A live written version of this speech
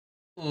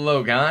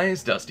Hello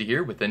guys, Dusty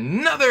here with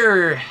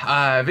another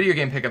video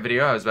game pickup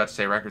video. I was about to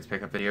say records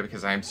pickup video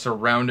because I'm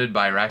surrounded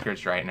by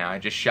records right now. I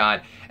just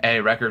shot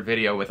a record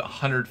video with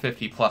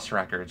 150 plus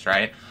records,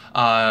 right?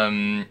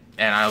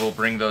 And I will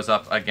bring those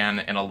up again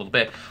in a little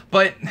bit.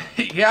 But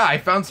yeah, I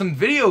found some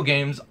video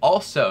games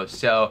also.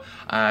 So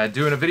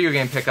doing a video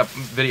game pickup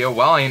video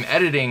while I'm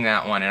editing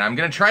that one. And I'm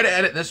going to try to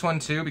edit this one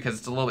too because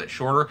it's a little bit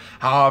shorter.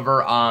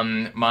 However,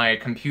 my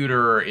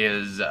computer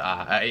is,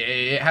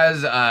 it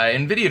has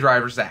NVIDIA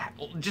drivers that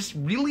just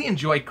really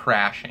enjoy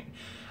crashing.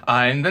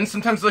 And then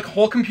sometimes the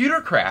whole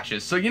computer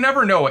crashes, so you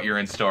never know what you're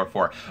in store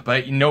for.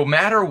 But no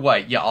matter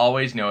what, you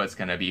always know it's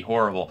going to be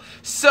horrible.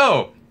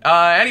 So,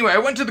 anyway, I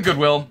went to the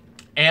Goodwill,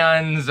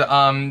 and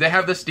they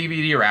have this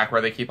DVD rack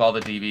where they keep all the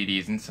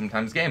DVDs and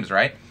sometimes games,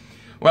 right?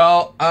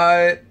 Well,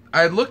 I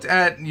looked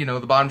at, you know,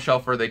 the bottom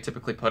shelf where they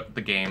typically put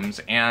the games,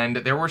 and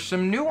there were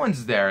some new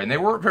ones there, and they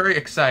weren't very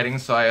exciting,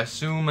 so I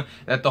assume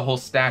that the whole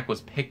stack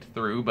was picked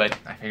through, but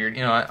I figured,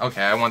 you know,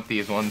 okay, I want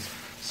these ones.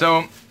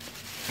 So,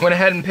 went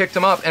ahead and picked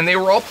them up, and they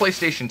were all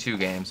PlayStation 2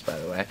 games, by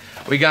the way.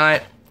 We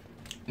got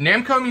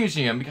Namco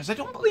Museum, because I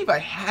don't believe I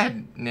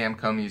had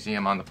Namco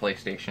Museum on the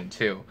PlayStation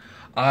 2.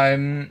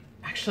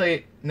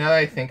 Actually, now that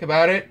I think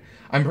about it,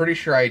 I'm pretty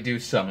sure I do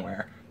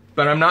somewhere.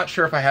 But I'm not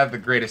sure if I have the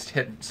greatest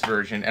hits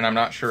version, and I'm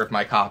not sure if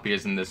my copy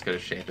is in this good a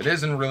shape. It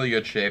is in really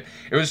good shape.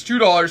 It was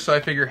 $2, so I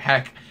figure,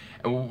 heck,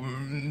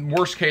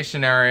 worst case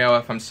scenario,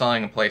 if I'm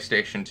selling a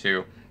PlayStation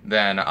 2,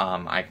 then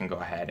I can go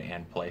ahead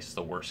and place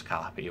the worst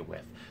copy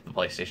with the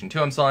PlayStation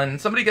 2 I'm selling,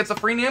 and somebody gets a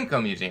free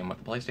Namco Museum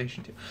with the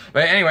PlayStation 2.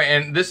 But anyway,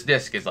 and this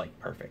disc is like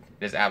perfect.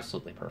 It is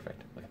absolutely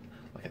perfect.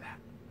 Look at that.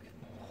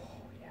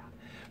 Oh, yeah.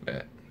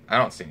 But I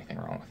don't see anything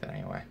wrong with it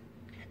anyway.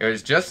 It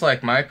was just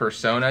like my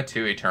Persona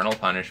 2 Eternal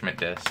Punishment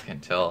disc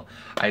until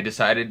I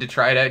decided to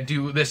try to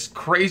do this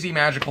crazy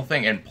magical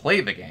thing and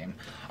play the game.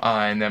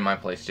 And then my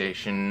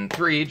PlayStation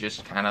 3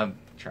 just kind of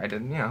tried to,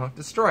 you know,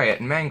 destroy it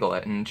and mangle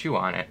it and chew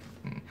on it.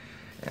 And,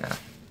 yeah.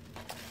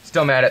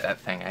 Still mad at that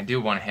thing. I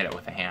do want to hit it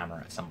with a hammer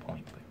at some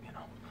point, but you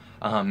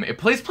know. It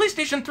plays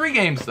PlayStation 3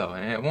 games though,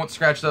 and it won't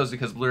scratch those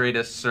because Blu-ray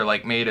discs are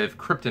like made of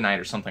kryptonite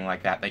or something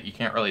like that you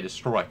can't really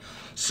destroy.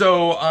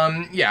 So,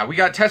 yeah, we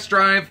got Test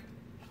Drive,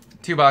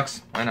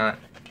 $2, why not?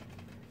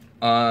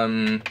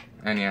 And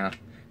yeah,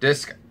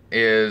 disc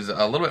is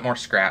a little bit more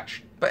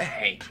scratched, but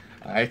hey,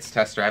 it's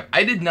Test Drive.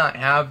 I did not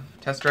have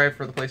Test Drive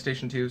for the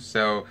PlayStation 2,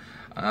 so,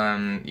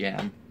 yeah,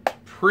 I'm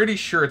pretty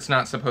sure it's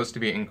not supposed to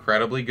be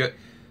incredibly good.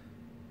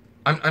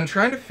 I'm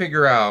trying to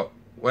figure out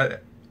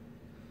what...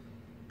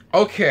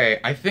 Okay,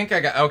 I think I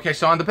got... Okay,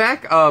 so on the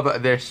back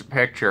of this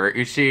picture,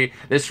 you see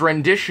this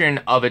rendition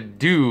of a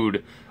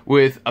dude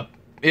with a...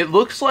 It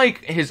looks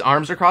like his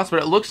arms are crossed,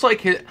 but it looks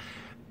like his...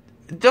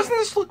 Doesn't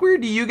this look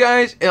weird to you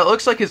guys? It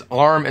looks like his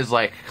arm is,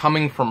 like,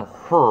 coming from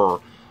her,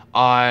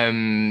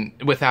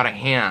 without a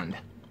hand.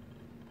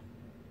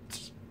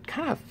 It's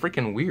kind of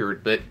freaking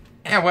weird, but...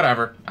 Yeah,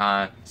 whatever.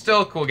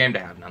 Still a cool game to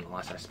have,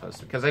 nonetheless, I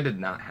suppose, because I did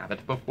not have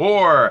it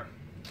before.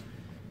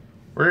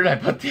 Where did I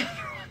put the other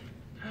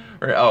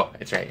one? Oh,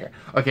 it's right here.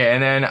 Okay,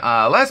 and then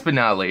last but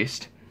not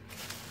least,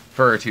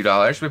 for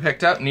 $2, we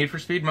picked up Need for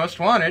Speed Most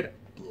Wanted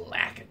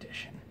Black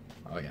Edition.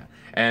 Oh yeah,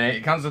 and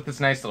it comes with this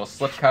nice little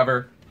slip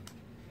cover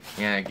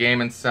and a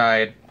game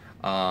inside.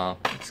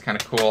 It's kind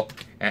of cool.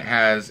 And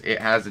it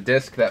has a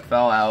disc that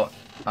fell out,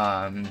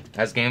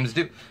 as games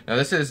do. Now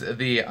this is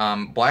the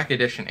Black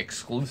Edition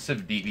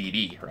exclusive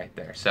DVD right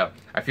there. So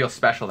I feel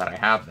special that I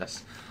have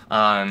this.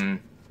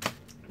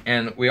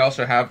 And we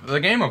also have the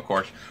game, of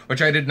course,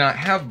 which I did not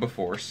have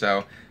before,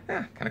 so,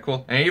 yeah, kind of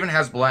cool. And it even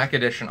has Black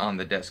Edition on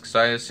the disc,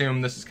 so I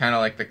assume this is kind of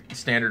like the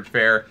standard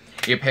fare.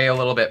 You pay a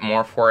little bit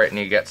more for it, and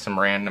you get some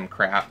random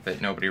crap that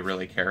nobody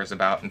really cares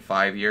about in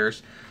 5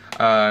 years.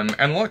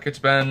 And look, it's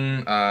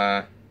been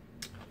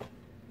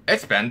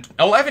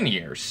 11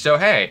 years, so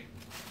hey,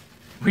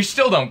 we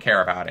still don't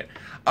care about it.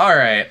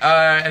 Alright,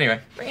 anyway,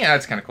 yeah,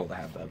 it's kind of cool to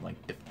have the,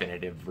 like,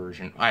 definitive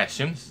version. I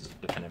assume this is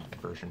a definitive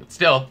version, but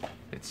still,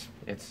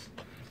 it's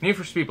Need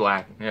for Speed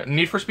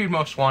Need for Speed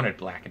Most Wanted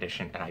Black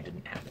Edition, and I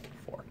didn't have it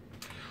before.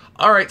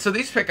 Alright, so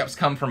these pickups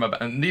come from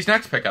about, these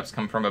next pickups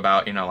come from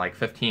about, you know, like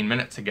 15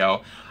 minutes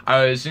ago.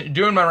 I was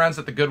doing my rounds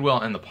at the Goodwill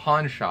and the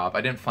Pawnshop.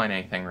 I didn't find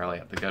anything really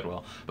at the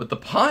Goodwill, but the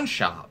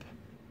Pawnshop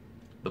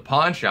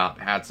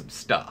had some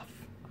stuff.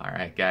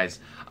 Alright, guys.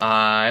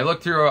 I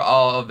looked through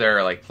all of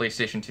their, like,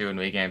 PlayStation 2 and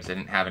Wii games. They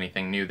didn't have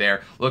anything new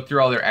there. Looked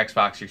through all their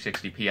Xbox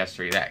 360,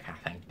 PS3, that kind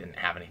of thing. Didn't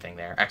have anything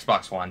there.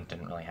 Xbox One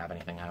didn't really have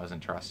anything I was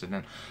interested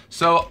in.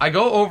 So I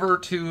go over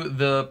to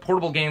the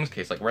portable games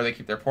case, like where they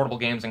keep their portable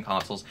games and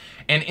consoles.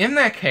 And in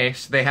that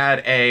case, they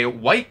had a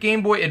white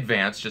Game Boy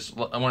Advance, just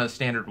one of the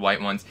standard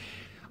white ones,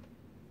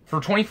 for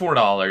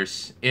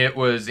 $24. It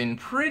was in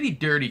pretty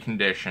dirty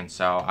condition,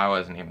 so I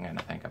wasn't even going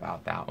to think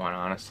about that one,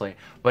 honestly.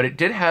 But it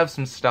did have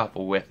some stuff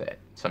with it.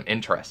 Some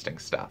interesting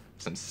stuff.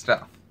 Some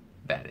stuff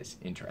that is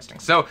interesting.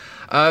 So,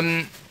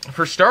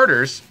 for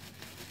starters,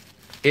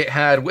 it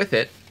had with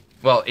it,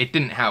 well, it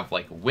didn't have,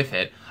 like, with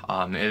it.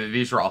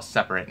 These were all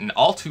separate, and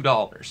all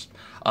 $2.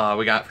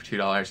 We got for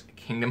 $2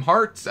 Kingdom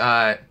Hearts,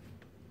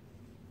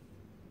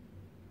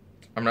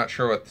 I'm not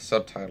sure what the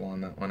subtitle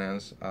on that one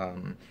is.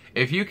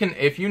 If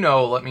you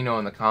know, let me know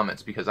in the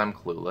comments because I'm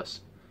clueless.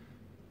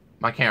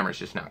 My camera's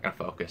just not gonna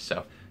focus,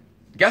 so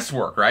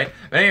guesswork, right?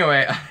 But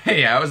anyway,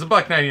 yeah, it was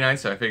 $1.99,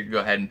 so I figured go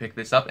ahead and pick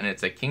this up, and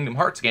it's a Kingdom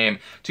Hearts game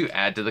to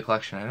add to the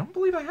collection. I don't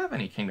believe I have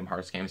any Kingdom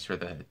Hearts games for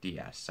the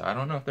DS, so I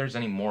don't know if there's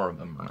any more of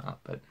them or not.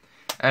 But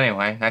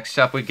anyway, next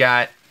up we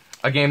got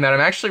a game that I'm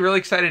actually really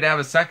excited to have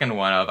a second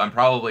one of. I'm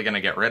probably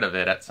gonna get rid of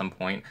it at some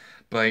point.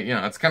 But, you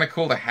know, it's kind of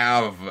cool to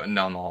have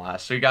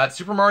nonetheless. So you got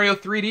Super Mario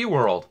 3D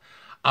World.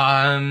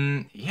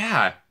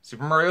 Yeah,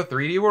 Super Mario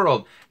 3D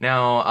World.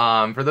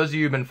 Now, for those of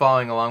you who've been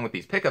following along with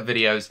these pickup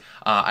videos,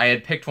 I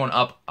had picked one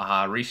up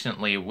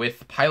recently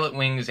with Pilot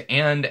Wings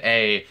and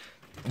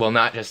well,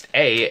 not just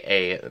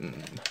this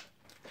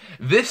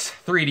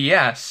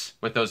 3DS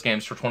with those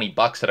games for 20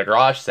 bucks at a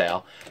garage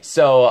sale.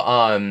 So,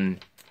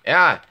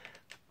 yeah.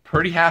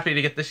 Pretty happy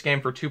to get this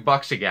game for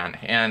 $2 again,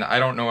 and I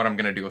don't know what I'm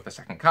going to do with the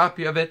second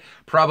copy of it.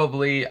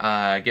 Probably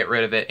get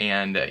rid of it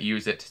and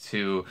use it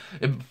to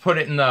put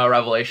it in the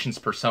Revelations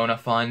Persona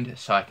fund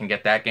so I can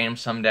get that game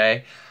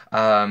someday.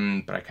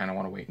 But I kind of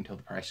want to wait until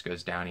the price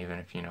goes down, even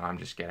if, you know, I'm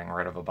just getting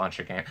rid of a bunch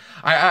of games.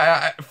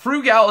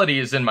 Frugality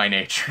is in my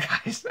nature,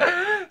 guys.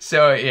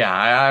 So,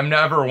 yeah, I'm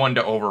never one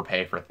to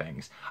overpay for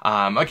things.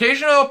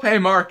 Occasionally I'll pay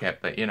market,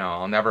 but, you know,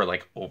 I'll never,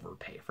 like,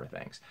 overpay for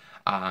things.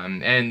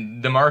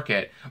 And the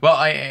market, well,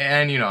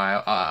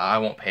 I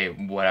won't pay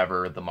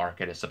whatever the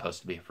market is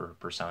supposed to be for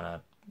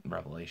Persona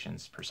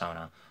Revelations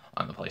Persona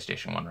on the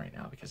PlayStation 1 right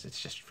now, because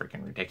it's just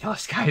freaking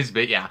ridiculous, guys.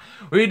 But yeah,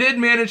 we did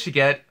manage to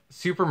get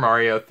Super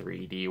Mario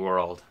 3D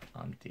World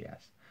on the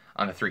 3DS,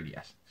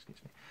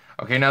 excuse me.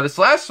 Okay, now this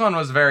last one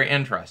was very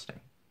interesting.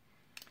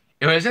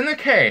 It was in the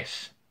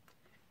case.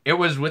 It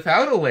was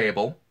without a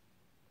label.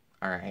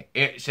 All right,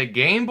 it's a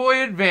Game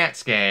Boy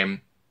Advance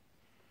game.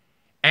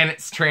 And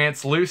it's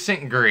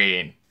translucent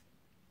green.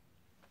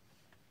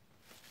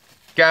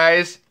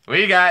 Guys,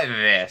 we got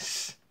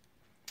this.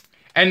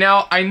 And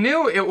now, I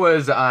knew it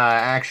was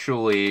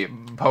actually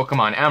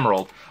Pokemon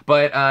Emerald,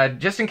 but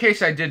just in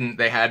case I didn't,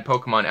 they had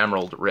Pokemon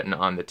Emerald written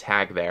on the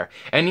tag there.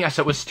 And yes,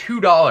 it was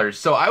 $2,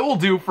 so I will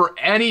do for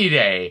any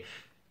day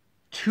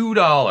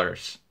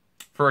 $2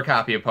 for a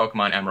copy of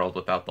Pokemon Emerald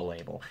without the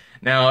label.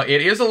 Now,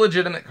 it is a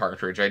legitimate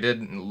cartridge. I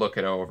did look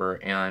it over,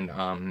 and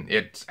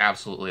it's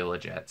absolutely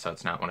legit. So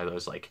it's not one of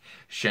those, like,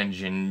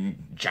 Shenzhen,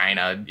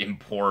 China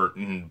import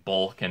in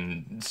bulk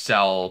and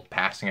sell,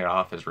 passing it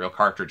off as real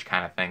cartridge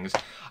kind of things.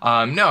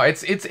 No,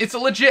 it's a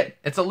legitimate.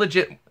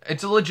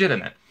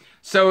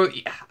 So,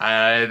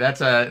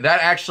 that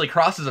actually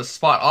crosses a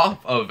spot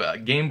off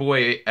of Game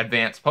Boy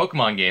Advance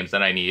Pokemon games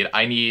that I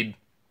need.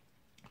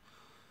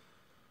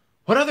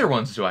 What other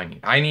ones do I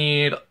need? I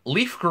need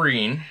Leaf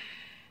Green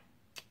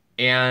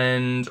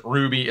and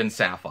Ruby and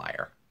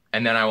Sapphire.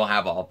 And then I will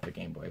have all the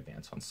Game Boy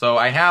Advance ones. So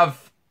I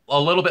have a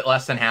little bit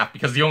less than half,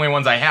 because the only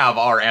ones I have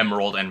are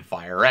Emerald and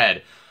Fire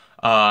Red.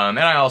 And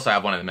I also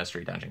have one of the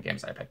Mystery Dungeon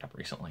games that I picked up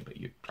recently, but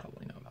you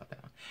probably know about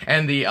that one.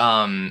 And the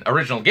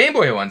original Game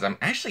Boy ones, I'm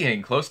actually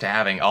getting close to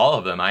having all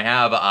of them. I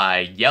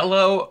have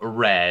Yellow,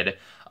 Red,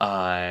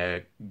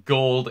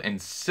 Gold,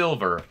 and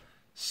Silver.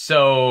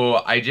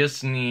 So I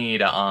just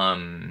need,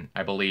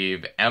 I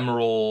believe,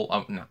 Emerald.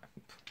 Oh, no.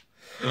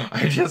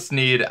 I just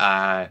need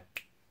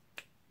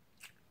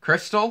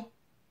Crystal,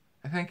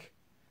 I think,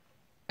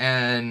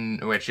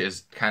 and which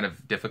is kind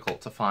of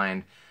difficult to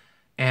find,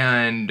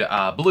 and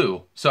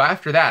Blue. So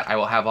after that, I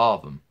will have all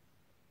of them.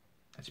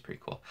 That's pretty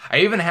cool. I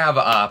even have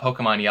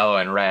Pokemon Yellow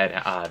and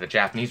Red, the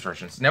Japanese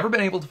versions. Never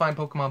been able to find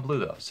Pokemon Blue,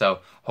 though. So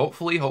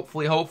hopefully,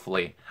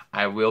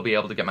 I will be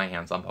able to get my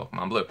hands on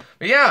Pokemon Blue.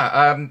 But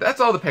yeah,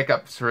 that's all the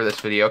pickups for this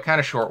video.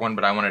 Kind of short one,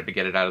 but I wanted to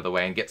get it out of the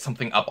way and get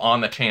something up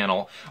on the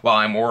channel while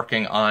I'm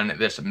working on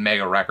this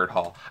mega record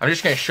haul. I'm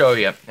just going to show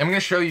you. I'm going to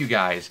show you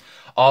guys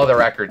all the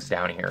records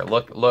down here.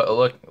 Look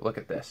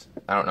at this.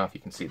 I don't know if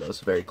you can see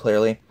those very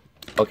clearly.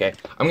 Okay,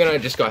 I'm gonna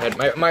just go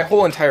ahead. My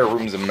whole entire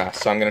room's a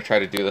mess, so I'm gonna try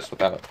to do this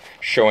without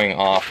showing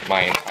off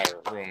my entire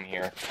room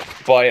here.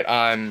 But,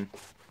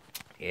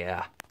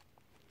 yeah.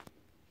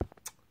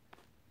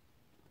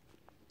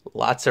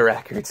 Lots of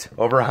records.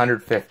 Over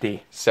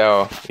 150.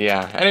 So,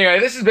 yeah. Anyway,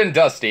 this has been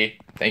Dusty.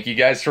 Thank you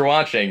guys for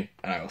watching,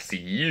 and I will see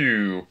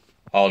you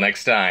all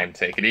next time.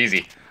 Take it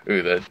easy.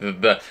 Ooh,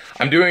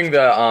 I'm doing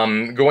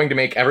the, going to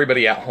make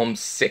everybody at home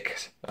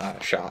sick,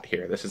 shot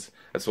here. That's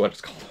what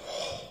it's called.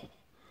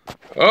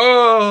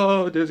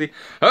 Oh, dizzy.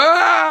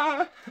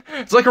 Ah!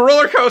 It's like a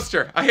roller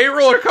coaster. I hate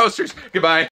roller coasters. Goodbye.